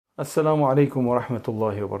Assalamu alaikum wa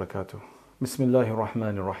rahmatullahi wa barakatuh. Bismillahir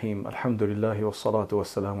Rahmanir Rahim. Alhamdulillahi wa salatu wa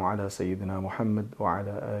salamu ala Sayyidina Muhammad wa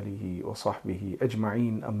ala alihi wa sahbihi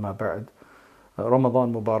ajma'een. Amma ba'd.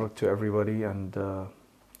 Ramadan Mubarak to everybody, and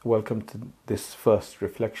welcome to this first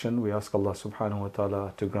reflection. We ask Allah subhanahu wa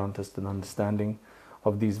ta'ala to grant us an understanding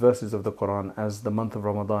of these verses of the Quran, as the month of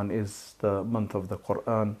Ramadan is the month of the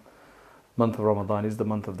Quran. Month of Ramadan is the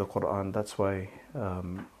month of the Quran. That's why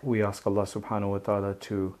we ask Allah subhanahu wa ta'ala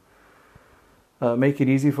to make it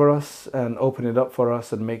easy for us and open it up for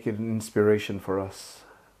us and make it an inspiration for us.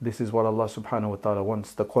 This is what Allah subhanahu wa ta'ala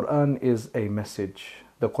wants. The Quran is a message.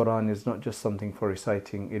 The Quran is not just something for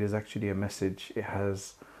reciting. It is actually a message. It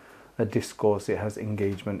has a discourse, it has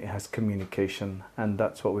engagement, it has communication, and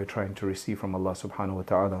that's what we're trying to receive from Allah subhanahu wa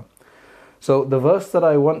ta'ala. So the verse that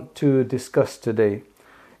I want to discuss today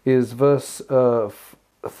is verse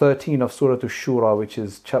 13 of Surah Ash-Shura, which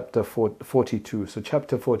is chapter 42. So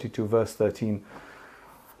chapter 42, verse 13.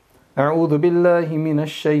 أعوذ بالله من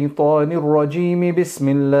الشيطان الرجيم بسم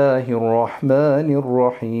الله الرحمن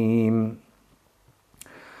الرحيم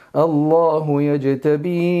الله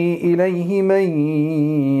يجتبي إليه من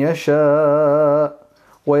يشاء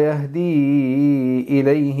ويهدي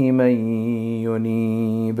إليه من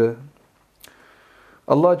ينيب.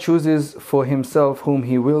 Allah chooses for Himself whom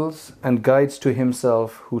He wills and guides to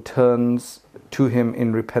Himself who turns to Him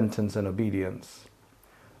in repentance and obedience.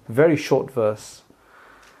 Very short verse,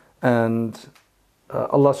 and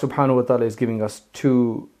Allah subhanahu wa ta'ala is giving us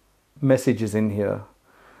two messages in here.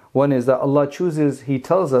 One is that Allah chooses, He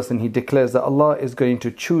tells us and He declares that Allah is going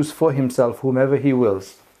to choose for Himself whomever He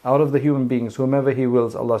wills. Out of the human beings, whomever He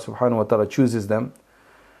wills, Allah subhanahu wa ta'ala chooses them.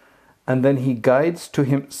 And then He guides to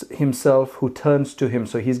Himself who turns to Him.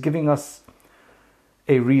 So He's giving us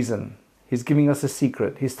a reason. He's giving us a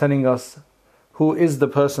secret. He's telling us who is the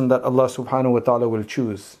person that Allah subhanahu wa ta'ala will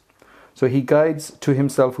choose. So He guides to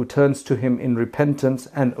Himself who turns to Him in repentance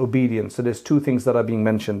and obedience. So there's two things that are being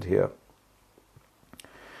mentioned here.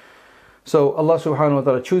 So Allah subhanahu wa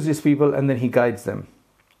ta'ala chooses people and then He guides them.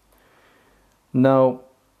 Now,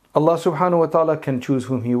 Allah subhanahu wa ta'ala can choose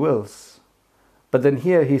whom He wills. But then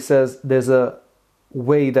here He says there's a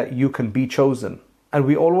way that you can be chosen. And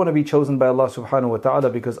we all want to be chosen by Allah subhanahu wa ta'ala,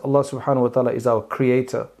 because Allah subhanahu wa ta'ala is our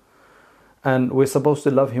creator. And we're supposed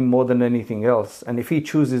to love Him more than anything else. And if He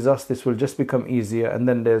chooses us, this will just become easier. And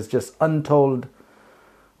then there's just untold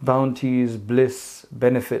bounties, bliss,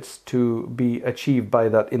 benefits to be achieved by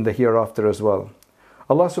that in the hereafter as well.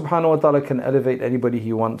 Allah subhanahu wa ta'ala can elevate anybody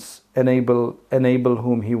He wants, enable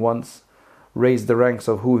whom He wants, raise the ranks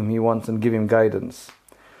of whom He wants, and give him guidance.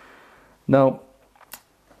 Now,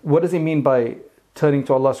 what does He mean by turning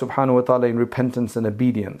to Allah subhanahu wa ta'ala in repentance and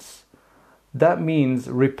obedience? That means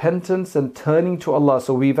repentance and turning to Allah.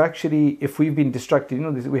 So we've actually, if we've been distracted,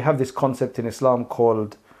 we have this concept in Islam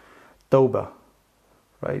called tawbah,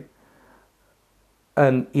 right?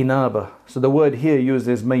 And inaba. So the word here used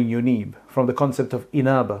is man yunib, from the concept of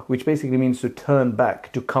inaba, which basically means to turn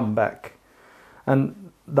back, to come back.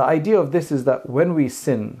 And the idea of this is that when we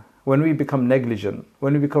sin, when we become negligent,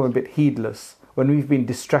 when we become a bit heedless, when we've been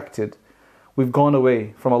distracted, we've gone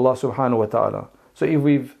away from Allah subhanahu wa ta'ala. So if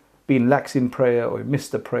we've been lax in prayer, or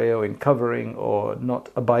missed a prayer, or in covering, or not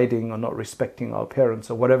abiding, or not respecting our parents,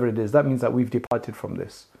 or whatever it is, that means that we've departed from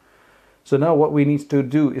this. So now what we need to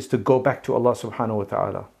do is to go back to Allah subhanahu wa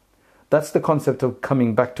ta'ala. That's the concept of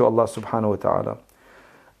coming back to Allah subhanahu wa ta'ala.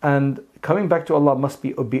 And coming back to Allah must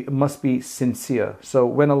be sincere. So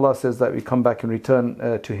when Allah says that we come back and return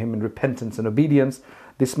to Him in repentance and obedience,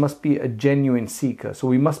 this must be a genuine seeker. So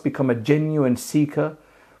we must become a genuine seeker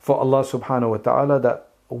for Allah subhanahu wa ta'ala, that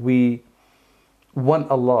we want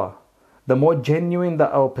Allah. The more genuine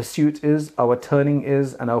that our pursuit is, our turning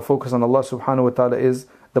is, and our focus on Allah subhanahu wa ta'ala is,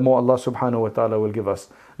 the more Allah subhanahu wa ta'ala will give us.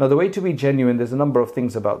 Now the way to be genuine, there's a number of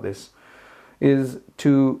things about this, is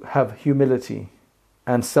to have humility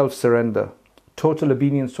and self-surrender, total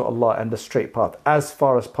obedience to Allah and the straight path as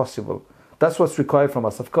far as possible. That's what's required from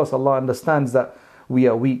us. Of course, Allah understands that we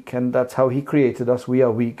are weak, and that's how He created us. We are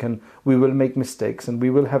weak and we will make mistakes and we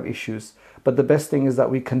will have issues. But the best thing is that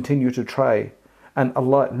we continue to try, and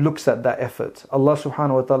Allah looks at that effort. Allah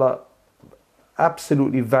subhanahu wa ta'ala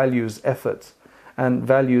absolutely values effort and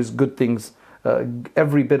values good things,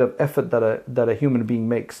 every bit of effort that a human being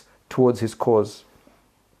makes towards his cause.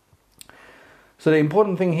 So the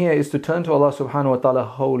important thing here is to turn to Allah subhanahu wa ta'ala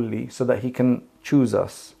wholly, so that He can choose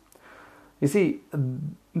us. You see,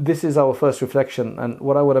 this is our first reflection, and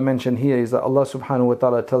what I want to mention here is that Allah subhanahu wa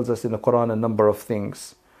ta'ala tells us in the Quran a number of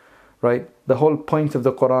things, right? The whole point of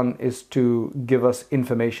the Quran is to give us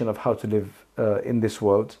information of how to live in this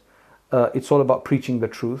world. it's all about preaching the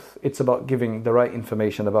truth. It's about giving the right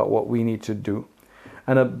information about what we need to do.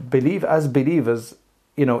 And as believers,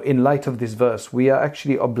 in light of this verse, we are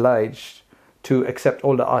actually obliged to accept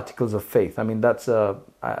all the articles of faith. I mean,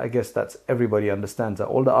 I guess that's everybody understands that.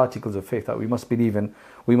 All the articles of faith that we must believe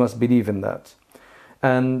in that.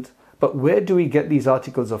 But where do we get these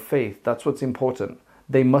articles of faith? That's what's important.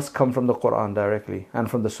 They must come from the Quran directly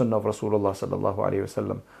and from the Sunnah of Rasulullah sallallahu alaihi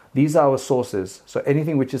wasallam. These are our sources. So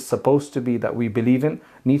anything which is supposed to be that we believe in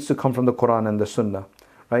needs to come from the Quran and the Sunnah.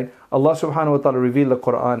 Right? Allah subhanahu wa ta'ala revealed the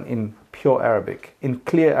Quran in pure Arabic, in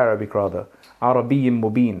clear Arabic rather, Arabiyyin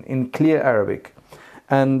Mubin, in clear Arabic.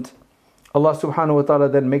 And Allah subhanahu wa ta'ala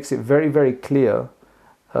then makes it very, very clear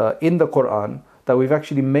in the Quran that we've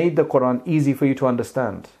actually made the Quran easy for you to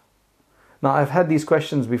understand. Now, I've had these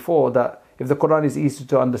questions before, that if the Quran is easy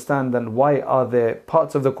to understand, then why are there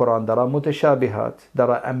parts of the Quran that are mutashabihat, that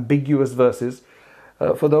are ambiguous verses?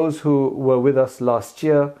 For those who were with us last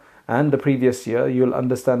year and the previous year, you'll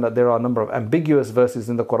understand that there are a number of ambiguous verses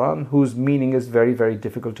in the Quran whose meaning is very, very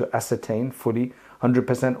difficult to ascertain fully,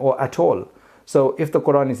 100% or at all. So if the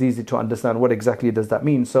Quran is easy to understand, what exactly does that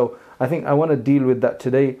mean? So I think I want to deal with that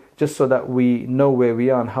today, just so that we know where we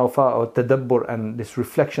are and how far our tadabbur and this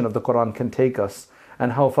reflection of the Quran can take us,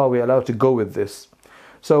 and how far we're allowed to go with this.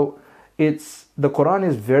 So the Quran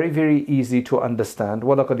is very, very easy to understand.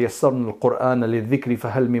 وَلَقَدْ يَسَّرْنَا الْقُرْآنَ لِلذِّكْرِ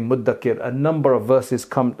فَهَلْ مِن مُدَّكِرٍ. A number of verses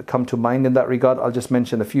come to mind in that regard. I'll just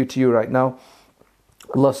mention a few to you right now.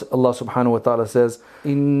 Allah subhanahu wa ta'ala says,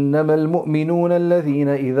 إِنَّمَا الْمُؤْمِنُونَ الَّذِينَ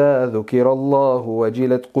إِذَا ذُكِرَ اللَّهُ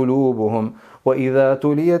وَجِلَتْ قُلُوبُهُمْ وَإِذَا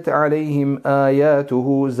تُلِيَتْ عَلَيْهِمْ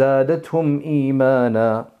آيَاتُهُ زَادَتْهُمْ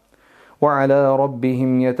إِيمَانًا وَعَلَى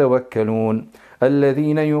رَبِّهِمْ يَتَوَكَّلُونَ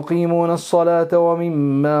الَّذِينَ يُقِيمُونَ الصَّلَاةَ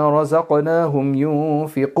وَمِمَّا رَزَقْنَاهُمْ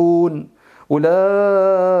يُنْفِقُونَ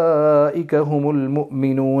أُولَئِكَ هُمُ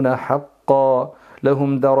الْمُؤْمِنُونَ حَقًّا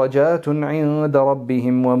لهم درجات عند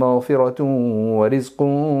ربهم ومغفرة ورزق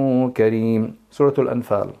كريم. Surah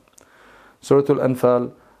Al-Anfal. Surah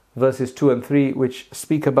Al-Anfal, verses 2 and 3, which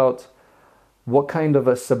speak about what kind of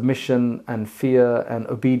a submission and fear and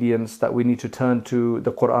obedience that we need to turn to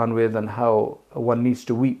the Quran with, and how one needs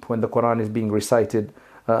to weep when the Quran is being recited,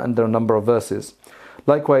 and there are a number of verses.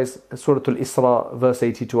 Likewise, Surah Al-Isra, verse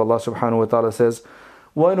 82, Allah subhanahu wa ta'ala says,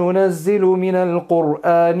 وَنُنَزِّلُ مِنَ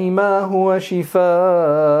الْقُرْآنِ مَا هُوَ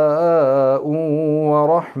شِفَاءٌ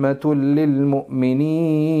وَرَحْمَةٌ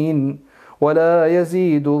لِلْمُؤْمِنِينَ وَلَا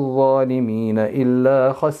يَزِيدُ الظَّالِمِينَ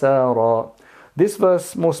إِلَّا خَسَارًا. This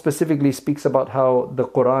verse more specifically speaks about how the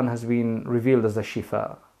Quran has been revealed as a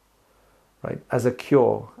shifa, right? As a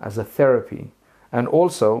cure, as a therapy, and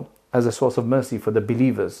also as a source of mercy for the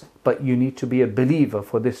believers. But you need to be a believer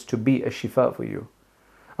for this to be a shifa for you.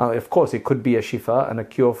 Of course, it could be a shifa and a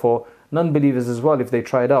cure for non-believers as well if they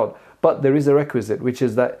try it out. But there is a requisite, which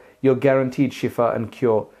is that you're guaranteed shifa and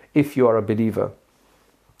cure if you are a believer.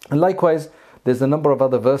 And likewise, there's a number of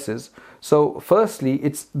other verses. So firstly,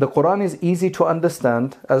 the Quran is easy to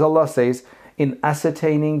understand, as Allah says, in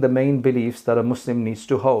ascertaining the main beliefs that a Muslim needs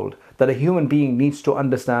to hold, that a human being needs to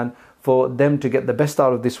understand for them to get the best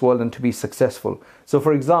out of this world and to be successful. So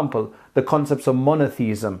for example, the concepts of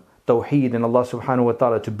monotheism, Tawheed in Allah subhanahu wa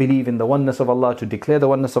ta'ala, to believe in the oneness of Allah, to declare the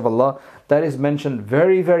oneness of Allah, that is mentioned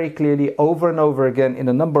very, very clearly over and over again in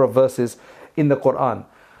a number of verses in the Quran.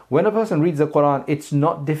 When a person reads the Quran, it's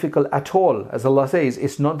not difficult at all. As Allah says,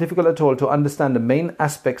 it's not difficult at all to understand the main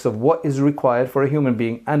aspects of what is required for a human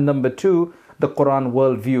being. And number two, the Quran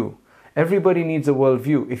worldview. Everybody needs a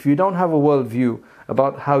worldview. If you don't have a worldview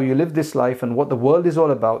about how you live this life and what the world is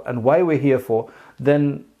all about and why we're here for,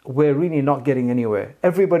 then we're really not getting anywhere.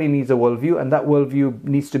 Everybody needs a worldview, and that worldview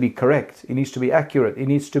needs to be correct. It needs to be accurate. It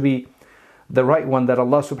needs to be the right one that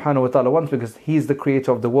Allah subhanahu wa ta'ala wants, because He's the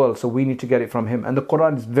creator of the world, so we need to get it from Him. And the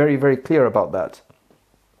Quran is very, very clear about that.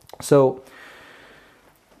 So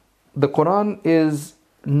the Quran is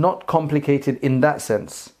not complicated in that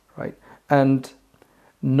sense, right? And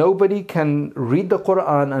nobody can read the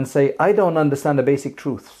Quran and say, I don't understand the basic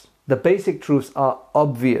truths. The basic truths are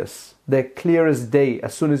obvious. They're clear as day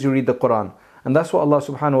as soon as you read the Quran. And that's what Allah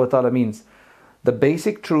subhanahu wa ta'ala means. The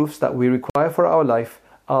basic truths that we require for our life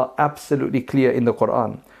are absolutely clear in the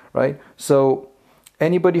Quran, right? So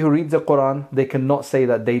anybody who reads the Quran, they cannot say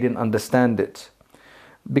that they didn't understand it.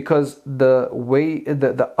 Because the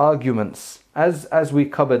arguments, as we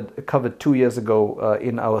covered 2 years ago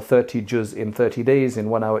in our 30 juz in 30 days in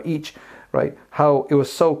 1 hour each, right? How it was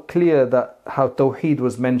so clear that how Tawheed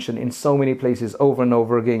was mentioned in so many places over and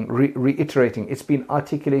over again, reiterating. It's been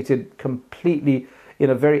articulated completely in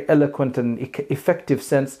a very eloquent and effective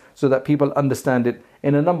sense, so that people understand it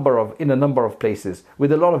in a number of places.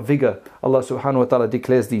 With a lot of vigor, Allah subhanahu wa ta'ala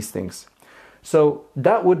declares these things. So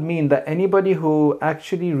that would mean that anybody who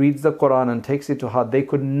actually reads the Quran and takes it to heart, they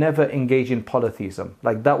could never engage in polytheism.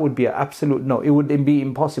 Like, that would be an absolute no. It would be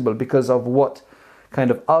impossible because of what kind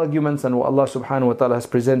of arguments and what Allah subhanahu wa ta'ala has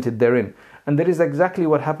presented therein. And that is exactly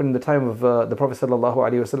what happened in the time of the Prophet sallallahu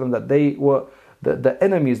alaihi wasallam, that they were the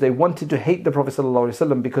enemies. They wanted to hate the Prophet sallallahu alaihi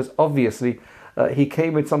wasallam because obviously he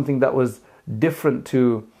came with something that was different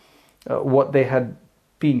to what they had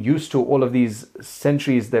been used to all of these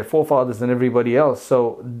centuries, their forefathers and everybody else.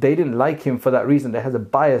 So they didn't like him for that reason. They had a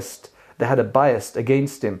bias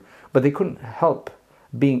against him, but they couldn't help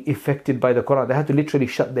being affected by the Quran. They had to literally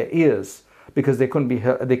shut their ears because they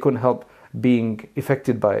couldn't help being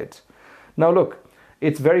affected by it. Now look,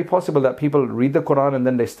 it's very possible that people read the Quran and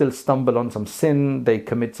then they still stumble on some sin, they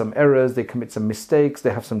commit some errors, they commit some mistakes,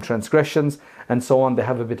 they have some transgressions and so on. They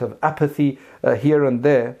have a bit of apathy here and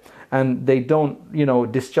there, and they don't,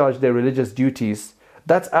 discharge their religious duties.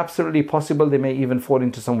 That's absolutely possible. They may even fall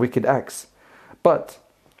into some wicked acts. But,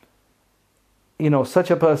 such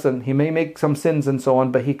a person, he may make some sins and so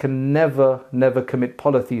on, but he can never commit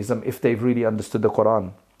polytheism if they've really understood the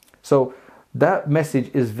Quran. So that message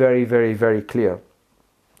is very, very, very clear.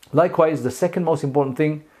 Likewise, the second most important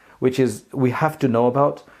thing, which is we have to know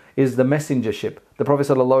about, is the messengership, the Prophet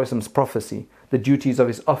ﷺ's prophecy, the duties of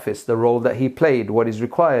his office, the role that he played, what is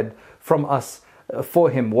required from us for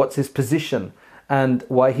him, what's his position, and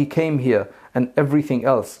why he came here, and everything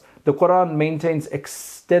else. The Quran maintains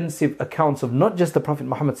extensive accounts of not just the Prophet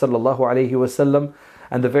Muhammad ﷺ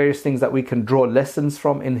and the various things that we can draw lessons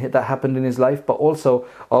from that happened in his life, but also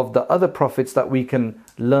of the other prophets that we can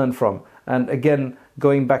learn from. And again,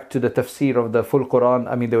 going back to the tafsir of the full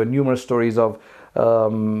Quran, there were numerous stories of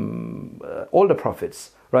all the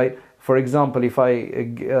prophets, right? For example, if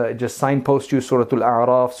I just signpost you Surah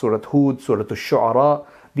Al-A'raf, Surah Hud, Surah Al-Shu'ara,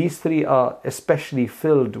 these three are especially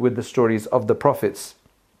filled with the stories of the prophets.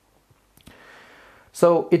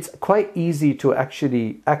 So it's quite easy to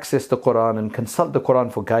actually access the Quran and consult the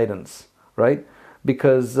Quran for guidance, right?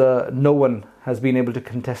 Because no one has been able to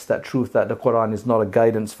contest that truth, that the Quran is not a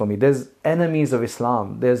guidance for me. There's enemies of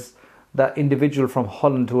Islam. There's that individual from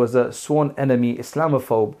Holland who was a sworn enemy,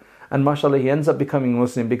 Islamophobe, and mashallah, he ends up becoming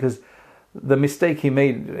Muslim because the mistake he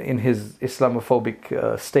made in his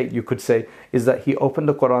Islamophobic state, you could say, is that he opened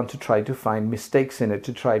the Quran to try to find mistakes in it,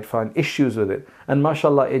 to try to find issues with it. And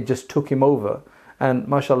mashallah, it just took him over. And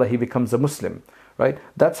mashallah, he becomes a Muslim, right?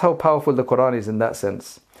 That's how powerful the Quran is in that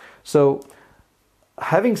sense. So,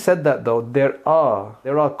 having said that though, there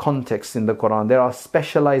are contexts in the Quran, there are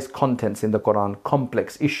specialized contents in the Quran,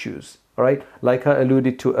 complex issues, right? Like I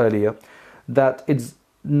alluded to earlier, that it's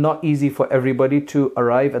not easy for everybody to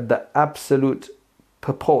arrive at the absolute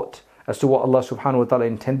purport as to what Allah subhanahu wa ta'ala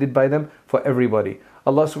intended by them for everybody.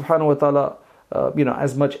 Allah subhanahu wa ta'ala,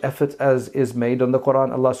 as much effort as is made on the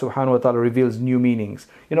Quran, Allah subhanahu wa ta'ala reveals new meanings.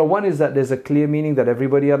 One is that there's a clear meaning that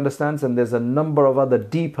everybody understands, and there's a number of other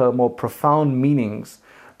deeper, more profound meanings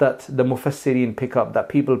that the mufassirin pick up, that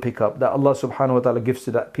people pick up, that Allah subhanahu wa ta'ala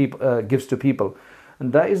gives to people.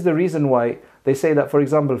 And that is the reason why they say that, for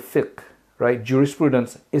example, fiqh, right,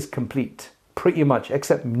 jurisprudence is complete, pretty much,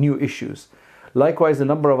 except new issues. Likewise, a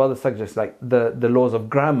number of other subjects like the laws of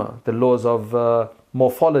grammar, the laws of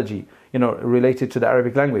morphology, related to the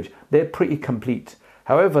Arabic language, they're pretty complete.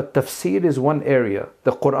 However, tafsir is one area,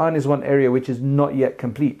 the Quran is one area which is not yet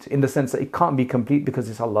complete, in the sense that it can't be complete because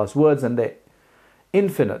it's Allah's words and they're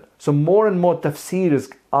infinite. So more and more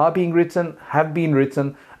tafsirs are being written, have been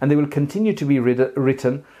written, and they will continue to be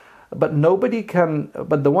written. But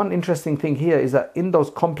the one interesting thing here is that in those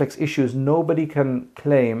complex issues, nobody can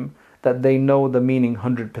claim that they know the meaning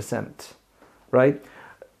 100%, right?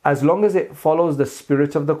 As long as it follows the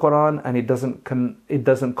spirit of the Quran and it doesn't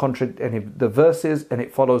contradict any of the verses, and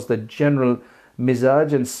it follows the general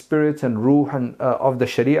mizaj and spirit and ruh of the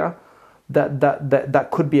Sharia, that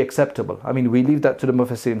could be acceptable. We leave that to the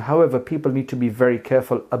mufassirin. However, people need to be very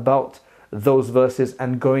careful about those verses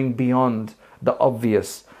and going beyond the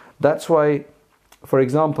obvious. That's why, for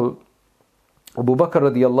example, Abu Bakr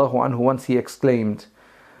radiallahu anhu, once he exclaimed,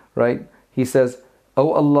 right? He says,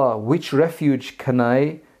 "O Allah, which refuge can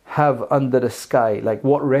I have under the sky? Like,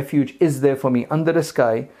 what refuge is there for me under the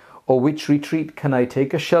sky? Or which retreat can I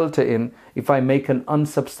take a shelter in if I make an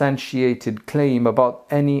unsubstantiated claim about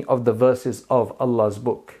any of the verses of Allah's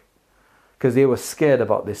book?" Because they were scared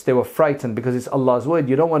about this. They were frightened because it's Allah's word.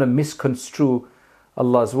 You don't want to misconstrue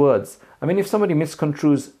Allah's words. If somebody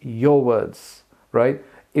misconstrues your words, right?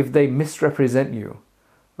 If they misrepresent you,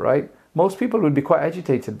 right? most people would be quite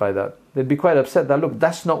agitated by that. They'd be quite upset that, look,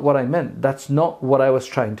 that's not what I meant. That's not what I was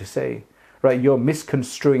trying to say. Right? You're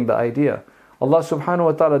misconstruing the idea. Allah subhanahu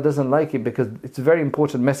wa ta'ala doesn't like it because it's a very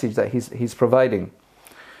important message that He's providing.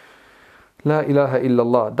 La ilaha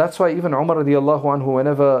illallah. That's why even Umar radiallahu anhu,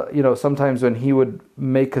 whenever, sometimes when he would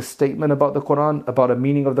make a statement about the Quran, about a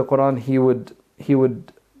meaning of the Quran, he would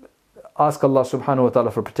ask Allah subhanahu wa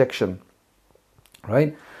ta'ala for protection.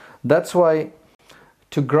 Right? That's why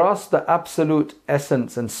to grasp the absolute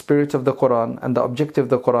essence and spirit of the Quran and the objective of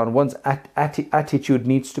the Quran, one's attitude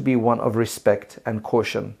needs to be one of respect and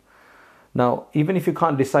caution. Now, even if you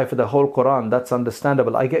can't decipher the whole Quran, that's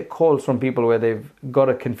understandable. I get calls from people where they've got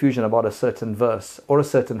a confusion about a certain verse or a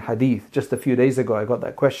certain hadith. Just a few days ago, I got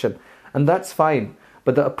that question. And that's fine.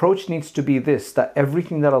 But the approach needs to be this, that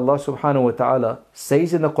everything that Allah subhanahu wa ta'ala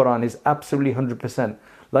says in the Quran is absolutely 100%.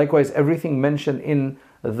 Likewise, everything mentioned in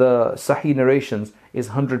the Sahih narrations is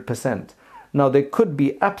 100%. Now, there could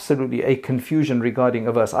be absolutely a confusion regarding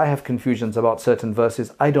a verse. I have confusions about certain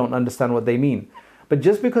verses. I don't understand what they mean. But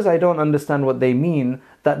just because I don't understand what they mean,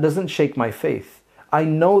 that doesn't shake my faith. I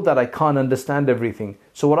know that I can't understand everything.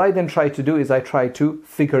 So what I then try to do is I try to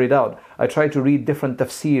figure it out. I try to read different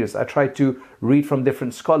tafsirs. I try to read from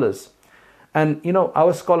different scholars. And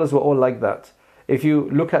our scholars were all like that. If you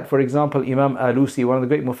look at, for example, Imam Alusi, one of the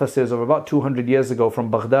great mufassirs of about 200 years ago from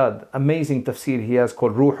Baghdad, amazing tafsir he has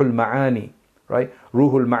called Ruhul Ma'ani, right?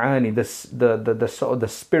 Ruhul Ma'ani, the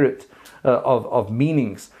spirit of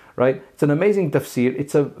meanings. Right? It's an amazing tafsir.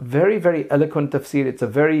 It's a very, very eloquent tafsir. It's a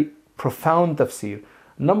very profound tafsir.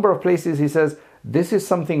 Number of places he says, this is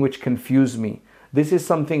something which confused me. This is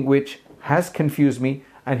something which has confused me.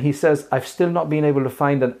 And he says, I've still not been able to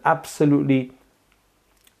find an absolutely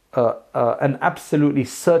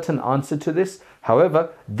certain answer to this. However,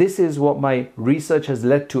 this is what my research has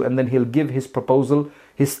led to. And then he'll give his proposal,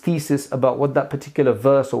 his thesis about what that particular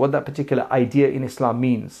verse or what that particular idea in Islam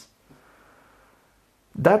means.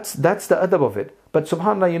 That's the adab of it. But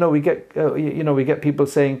subhanAllah, we get people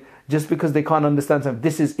saying, just because they can't understand something,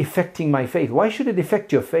 this is affecting my faith. Why should it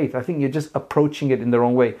affect your faith? I think you're just approaching it in the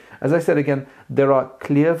wrong way. As I said again, there are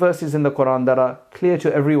clear verses in the Quran that are clear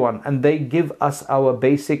to everyone, and they give us our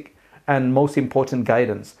basic and most important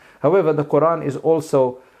guidance. However, the Quran is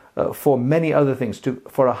also for many other things,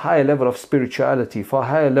 for a higher level of spirituality, for a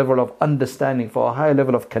higher level of understanding, for a higher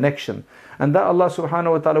level of connection. And that Allah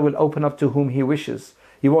subhanahu wa ta'ala will open up to whom He wishes.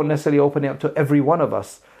 He won't necessarily open it up to every one of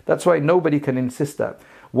us. That's why nobody can insist that.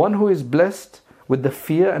 One who is blessed with the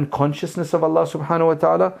fear and consciousness of Allah subhanahu wa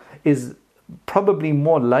ta'ala is probably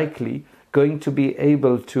more likely going to be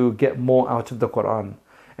able to get more out of the Quran.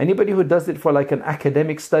 Anybody who does it for like an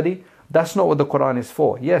academic study, that's not what the Quran is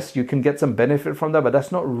for. Yes, you can get some benefit from that, but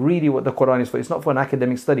that's not really what the Quran is for. It's not for an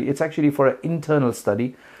academic study. It's actually for an internal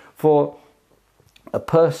study, for a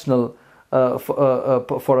personal,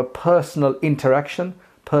 for a personal interaction,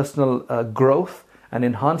 personal growth and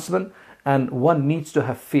enhancement, and one needs to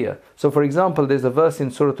have fear. So for example, there's a verse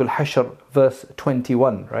in Surah Al-Hashr, verse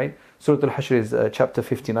 21, right? Surah Al-Hashr is chapter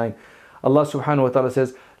 59. Allah subhanahu wa ta'ala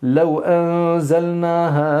says, لو أنزلنا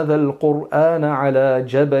هذا القرآن على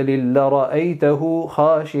جبل لرأيته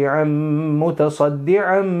خاشعا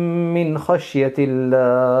متصدعا من خشية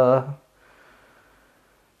الله.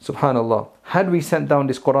 Subhanallah. Had we sent down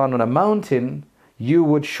this Quran on a mountain, you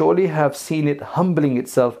would surely have seen it humbling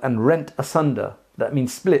itself and rent asunder. That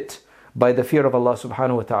means split by the fear of Allah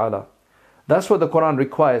subhanahu wa ta'ala. That's what the Quran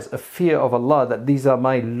requires, a fear of Allah, that these are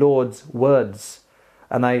my Lord's words.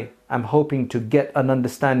 And I am hoping to get an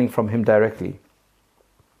understanding from Him directly.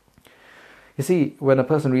 You see, when a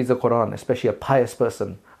person reads the Quran, especially a pious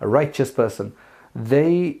person, a righteous person,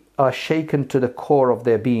 they are shaken to the core of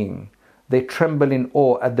their being. They tremble in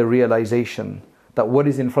awe at the realization that what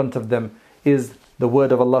is in front of them is the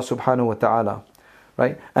word of Allah subhanahu wa ta'ala.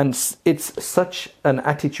 Right? And it's such an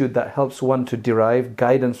attitude that helps one to derive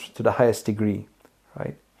guidance to the highest degree.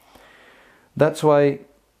 Right? That's why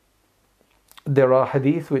there are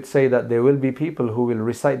hadith which say that there will be people who will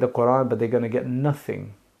recite the Quran, but they're going to get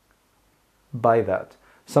nothing by that.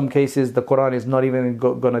 Some cases the Quran is not even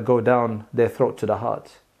going to go down their throat to the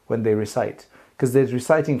heart when they recite, because they're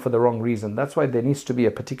reciting for the wrong reason. That's why there needs to be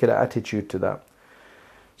a particular attitude to that.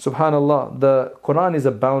 Subhanallah, the Quran is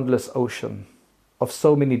a boundless ocean of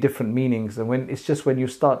so many different meanings, and when you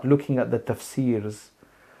start looking at the tafsirs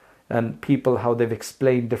and people, how they've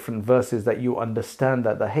explained different verses, that you understand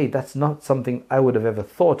that hey, that's not something I would have ever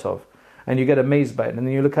thought of, and you get amazed by it. And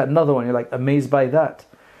then you look at another one, you're like amazed by that.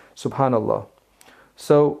 Subhanallah.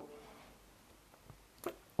 So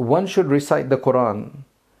one should recite the Quran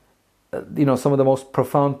some of the most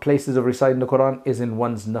profound places of reciting the Quran is in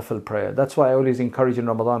one's nafil prayer. That's why I always encourage in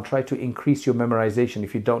Ramadan, try to increase your memorization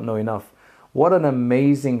if you don't know enough. What an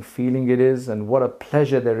amazing feeling it is, and what a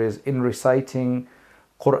pleasure there is in reciting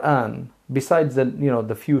Quran, besides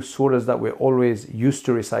the few surahs that we're always used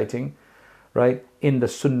to reciting, right? In the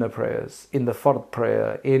sunnah prayers, in the fard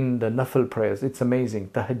prayer, in the nafil prayers. It's amazing.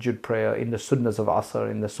 Tahajjud prayer, in the sunnahs of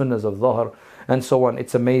Asr, in the sunnahs of Dhuhr, and so on.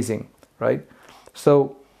 It's amazing, right?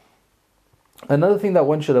 So another thing that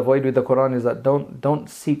one should avoid with the Quran is that don't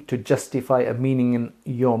seek to justify a meaning in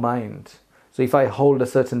your mind. So if I hold a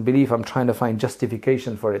certain belief, I'm trying to find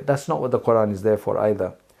justification for it. That's not what the Quran is there for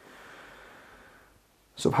either.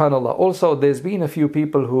 Subhanallah. Also, there's been a few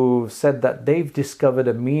people who said that they've discovered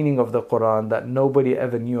a meaning of the Quran that nobody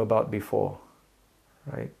ever knew about before,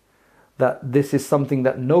 right? That this is something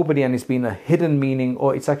that nobody, and it's been a hidden meaning,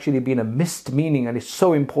 or it's actually been a missed meaning, and it's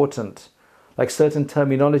so important. Like certain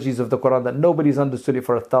terminologies of the Quran that nobody's understood it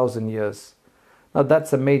for 1,000 years. Now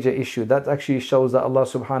that's a major issue. That actually shows that Allah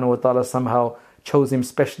subhanahu wa ta'ala somehow chose him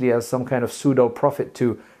specially as some kind of pseudo-prophet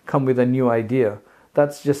to come with a new idea.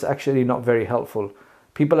 That's just actually not very helpful.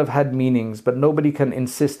 People have had meanings, but nobody can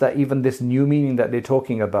insist that even this new meaning that they're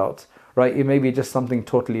talking about, right, it may be just something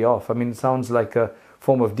totally off. I mean, it sounds like a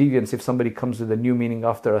form of deviance if somebody comes with a new meaning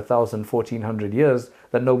after 1,000, 1,400 years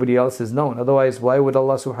that nobody else has known. Otherwise, why would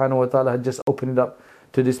Allah subhanahu wa ta'ala have just opened it up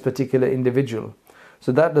to this particular individual?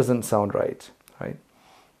 So that doesn't sound right, right?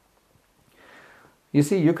 You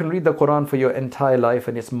see, you can read the Quran for your entire life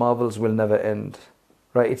and its marvels will never end,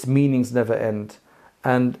 right? Its meanings never end.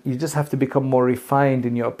 And you just have to become more refined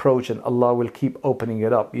in your approach, and Allah will keep opening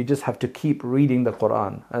it up. You just have to keep reading the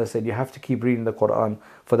Quran. As I said, you have to keep reading the Quran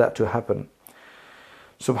for that to happen.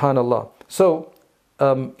 Subhanallah. So,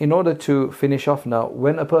 in order to finish off now,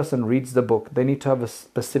 when a person reads the book, they need to have a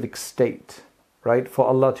specific state, right? For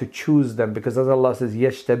Allah to choose them, because as Allah says,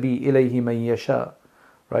 يَشْتَبِي إِلَيْهِ مَنْ يَشَاء,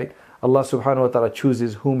 right? Allah subhanahu wa ta'ala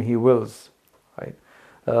chooses whom He wills, right?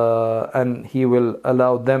 And He will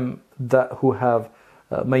allow them that who have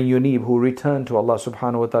مَنْ يُنِيبُ, who return to Allah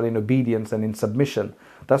subhanahu wa ta'ala in obedience and in submission.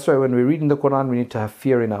 That's why when we're reading the Quran, we need to have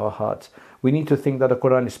fear in our hearts. We need to think that the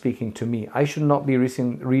Quran is speaking to me. I should not be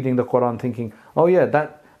reading the Quran thinking, oh yeah,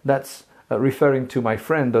 that's referring to my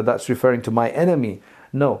friend, or that's referring to my enemy.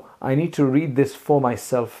 No, I need to read this for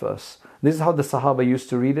myself first. This is how the Sahaba used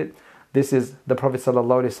to read it. This is the Prophet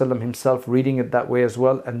ﷺ himself reading it that way as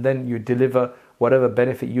well. And then you deliver whatever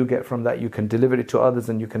benefit you get from that. You can deliver it to others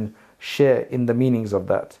and you can share in the meanings of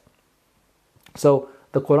that. So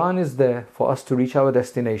the Quran is there for us to reach our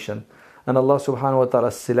destination, and Allah subhanahu wa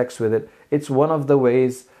ta'ala selects with it. It's one of the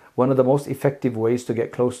ways, one of the most effective ways to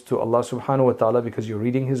get close to Allah subhanahu wa ta'ala, because you're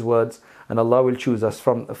reading His words and Allah will choose us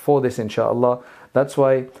for this, inshaAllah. That's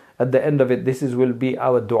why at the end of it, will be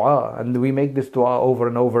our dua, and we make this dua over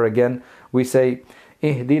and over again. We say,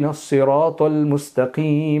 اهدنا الصراط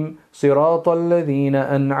المستقيم صراط الذين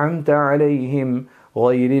أنعمت عليهم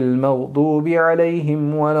غير المغضوب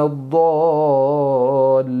عليهم ولا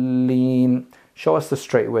الضالين. Show us the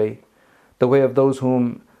straight way, the way of those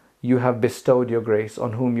whom you have bestowed your grace,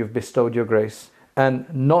 on whom you've bestowed your grace, and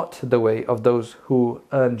not the way of those who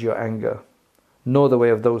earned your anger, nor the way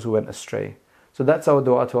of those who went astray. So that's our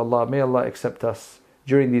dua to Allah. May Allah accept us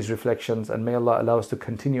during these reflections, and may Allah allow us to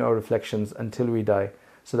continue our reflections until we die,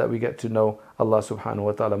 so that we get to know Allah subhanahu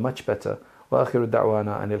wa ta'ala much better. Wa akhiru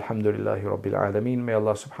da'wana and alhamdulillahi rabbil alameen. May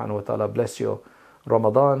Allah subhanahu wa ta'ala bless your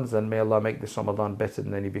Ramadans, and may Allah make this Ramadan better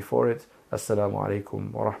than any before it. Assalamu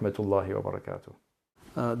alaikum wa rahmatullahi wa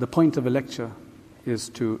barakatuh. The point of a lecture is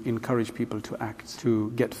to encourage people to act,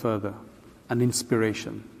 to get further, an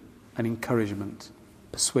inspiration, an encouragement,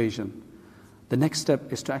 persuasion. The next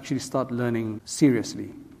step is to actually start learning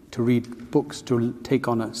seriously, to read books, to take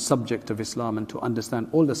on a subject of Islam and to understand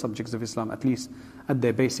all the subjects of Islam, at least at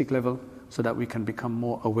their basic level, so that we can become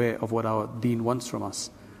more aware of what our deen wants from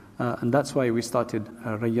us. And that's why we started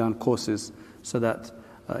Rayyan courses, so that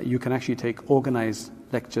you can actually take organized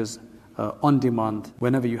lectures on demand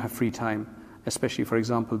whenever you have free time, especially, for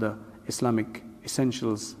example, the Islamic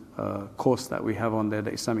Essentials course that we have on there,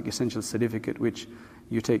 the Islamic Essentials Certificate, which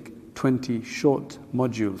you take 20 short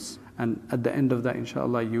modules, and at the end of that,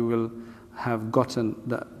 inshallah, you will have gotten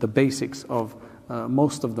the basics of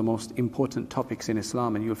most of the most important topics in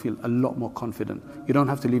Islam, and you'll feel a lot more confident. You don't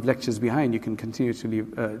have to leave lectures behind. You can continue to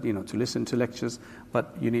leave, to listen to lectures,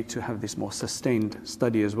 but you need to have this more sustained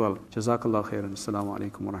study as well. Jazakallah khairan. Assalamu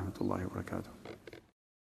alaikum wa rahmatullahi wa barakatuh.